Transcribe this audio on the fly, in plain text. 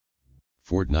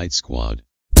Fortnite Squad.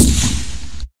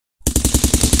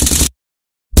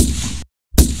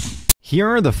 Here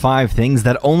are the 5 things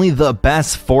that only the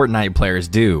best Fortnite players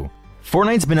do.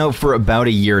 Fortnite's been out for about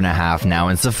a year and a half now,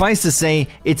 and suffice to say,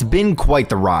 it's been quite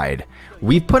the ride.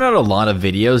 We've put out a lot of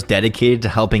videos dedicated to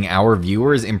helping our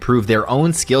viewers improve their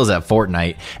own skills at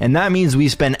Fortnite, and that means we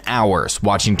spend hours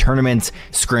watching tournaments,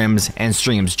 scrims, and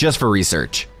streams just for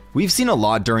research. We've seen a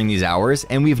lot during these hours,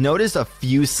 and we've noticed a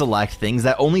few select things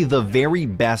that only the very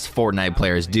best Fortnite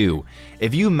players do.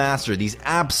 If you master these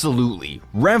absolutely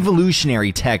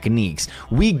revolutionary techniques,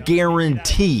 we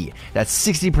guarantee that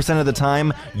 60% of the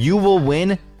time, you will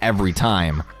win every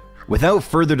time. Without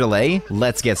further delay,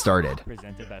 let's get started.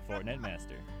 Presented by Fortnite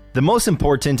Master. The most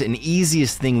important and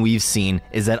easiest thing we've seen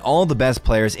is that all the best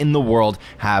players in the world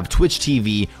have Twitch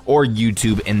TV or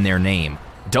YouTube in their name.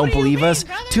 Don't believe us?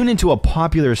 Tune into a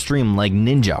popular stream like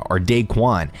Ninja or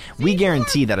Daquan. We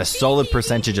guarantee that a solid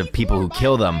percentage of people who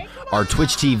kill them are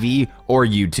Twitch TV or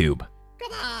YouTube.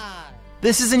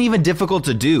 This isn't even difficult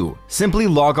to do. Simply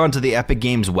log on to the Epic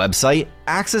Games website,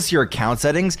 access your account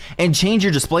settings, and change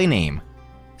your display name.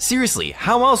 Seriously,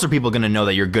 how else are people gonna know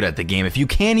that you're good at the game if you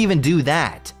can't even do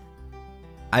that?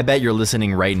 I bet you're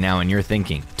listening right now and you're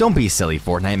thinking, don't be silly,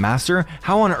 Fortnite Master,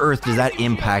 how on earth does that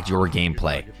impact your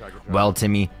gameplay? Well,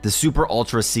 Timmy, the Super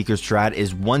Ultra Seeker strat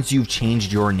is once you've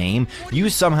changed your name, you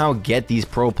somehow get these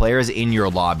pro players in your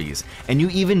lobbies, and you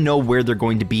even know where they're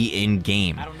going to be in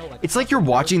game. It's like you're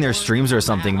watching their streams or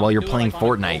something while you're playing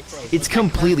Fortnite. It's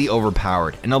completely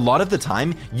overpowered, and a lot of the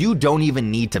time, you don't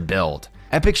even need to build.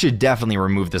 Epic should definitely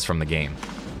remove this from the game.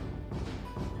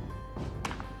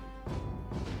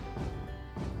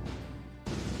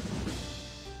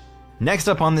 Next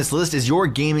up on this list is your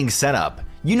gaming setup.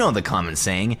 You know the common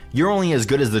saying, you're only as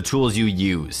good as the tools you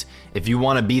use. If you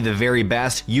want to be the very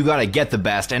best, you gotta get the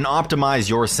best and optimize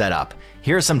your setup.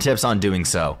 Here are some tips on doing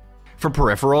so. For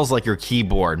peripherals like your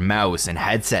keyboard, mouse, and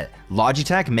headset,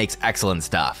 Logitech makes excellent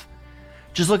stuff.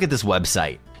 Just look at this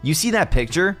website. You see that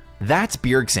picture? That's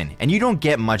Bjergsen, and you don't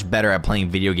get much better at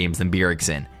playing video games than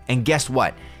Bjergsen. And guess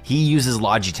what? He uses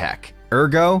Logitech.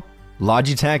 Ergo,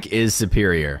 Logitech is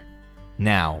superior.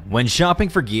 Now, when shopping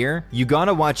for gear, you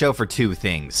gotta watch out for 2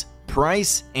 things: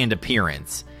 price and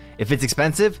appearance. If it's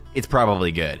expensive, it's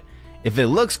probably good. If it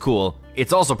looks cool,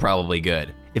 it's also probably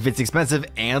good. If it's expensive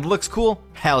and looks cool,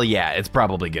 hell yeah, it's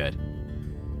probably good.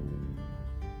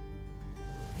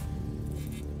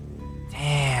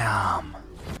 Damn.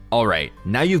 Alright,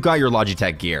 now you've got your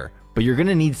Logitech gear, but you're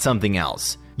gonna need something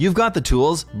else. You've got the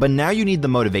tools, but now you need the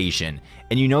motivation.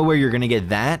 And you know where you're gonna get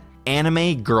that?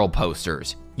 Anime girl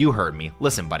posters. You heard me.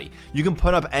 Listen, buddy, you can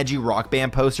put up edgy rock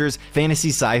band posters, fantasy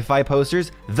sci-fi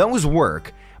posters, those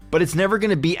work, but it's never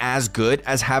gonna be as good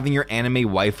as having your anime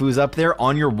waifus up there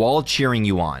on your wall cheering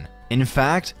you on. In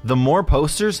fact, the more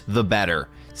posters, the better.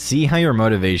 See how your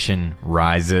motivation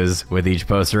rises with each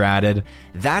poster added?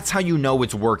 That's how you know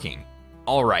it's working.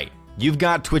 Alright, you've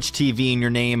got Twitch TV in your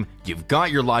name, you've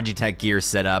got your Logitech gear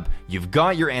set up, you've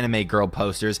got your anime girl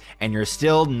posters, and you're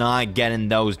still not getting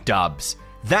those dubs.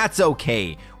 That's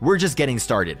okay, we're just getting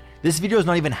started. This video is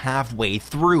not even halfway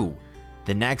through.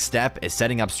 The next step is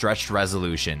setting up stretched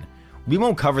resolution. We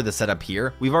won't cover the setup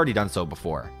here, we've already done so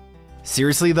before.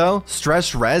 Seriously though,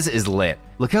 stretched res is lit.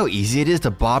 Look how easy it is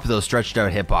to bop those stretched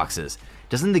out hitboxes.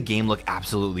 Doesn't the game look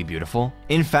absolutely beautiful?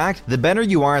 In fact, the better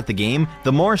you are at the game,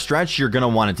 the more stretched you're gonna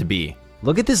want it to be.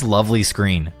 Look at this lovely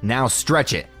screen. Now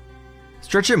stretch it.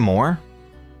 Stretch it more.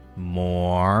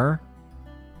 More.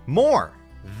 More.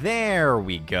 There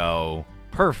we go.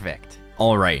 Perfect.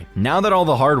 Alright, now that all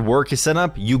the hard work is set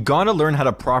up, you gotta learn how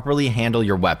to properly handle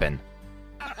your weapon.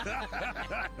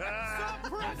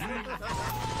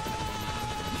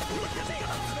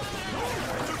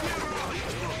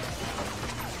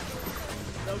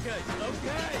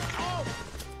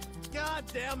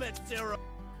 Damn it, Zero.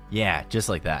 Yeah, just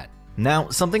like that. Now,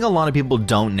 something a lot of people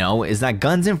don't know is that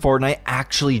guns in Fortnite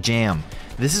actually jam.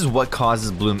 This is what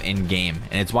causes bloom in-game,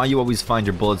 and it's why you always find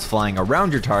your bullets flying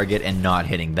around your target and not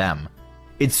hitting them.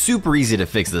 It's super easy to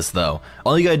fix this though.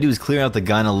 All you gotta do is clear out the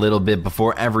gun a little bit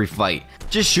before every fight.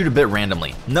 Just shoot a bit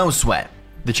randomly, no sweat.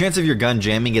 The chance of your gun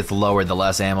jamming gets lower the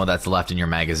less ammo that's left in your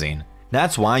magazine.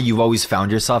 That's why you've always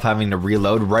found yourself having to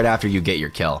reload right after you get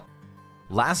your kill.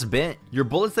 Last bit, your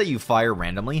bullets that you fire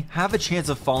randomly have a chance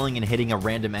of falling and hitting a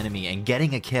random enemy and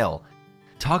getting a kill.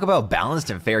 Talk about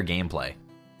balanced and fair gameplay.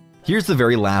 Here's the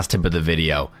very last tip of the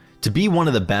video. To be one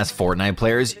of the best Fortnite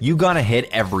players, you gotta hit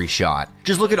every shot.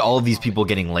 Just look at all of these people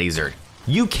getting lasered.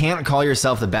 You can't call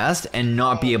yourself the best and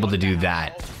not be able to do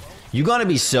that. You gotta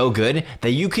be so good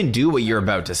that you can do what you're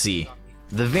about to see.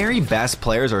 The very best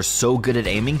players are so good at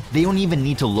aiming, they don't even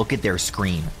need to look at their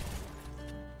screen.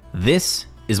 This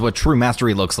is what true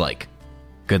mastery looks like.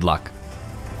 Good luck.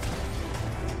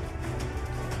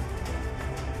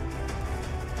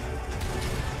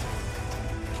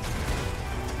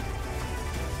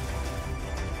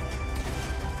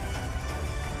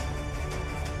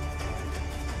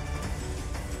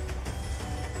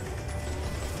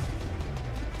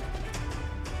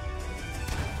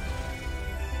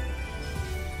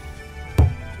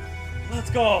 Let's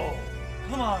go.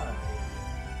 Come on.